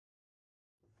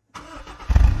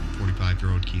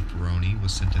23-year-old Keith Baroni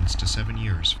was sentenced to 7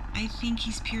 years. I think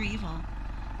he's pure evil.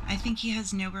 I think he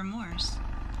has no remorse.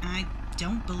 I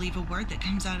don't believe a word that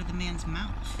comes out of the man's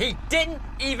mouth. He didn't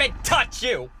even touch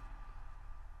you!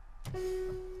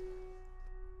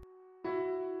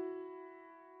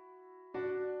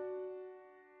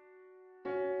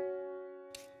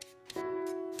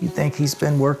 You think he's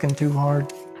been working too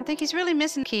hard? I think he's really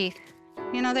missing Keith.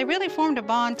 You know, they really formed a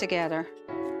bond together.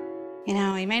 You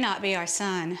know, he may not be our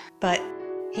son, but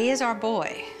he is our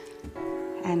boy.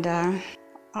 And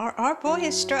our boy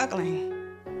is struggling.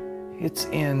 It's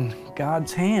in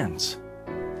God's hands.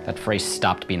 That phrase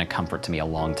stopped being a comfort to me a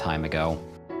long time ago.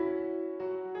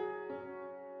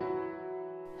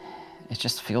 It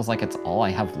just feels like it's all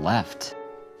I have left.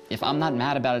 If I'm not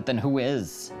mad about it, then who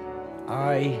is?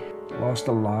 I lost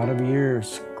a lot of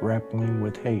years grappling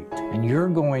with hate. And you're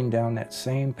going down that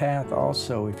same path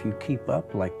also if you keep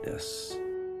up like this.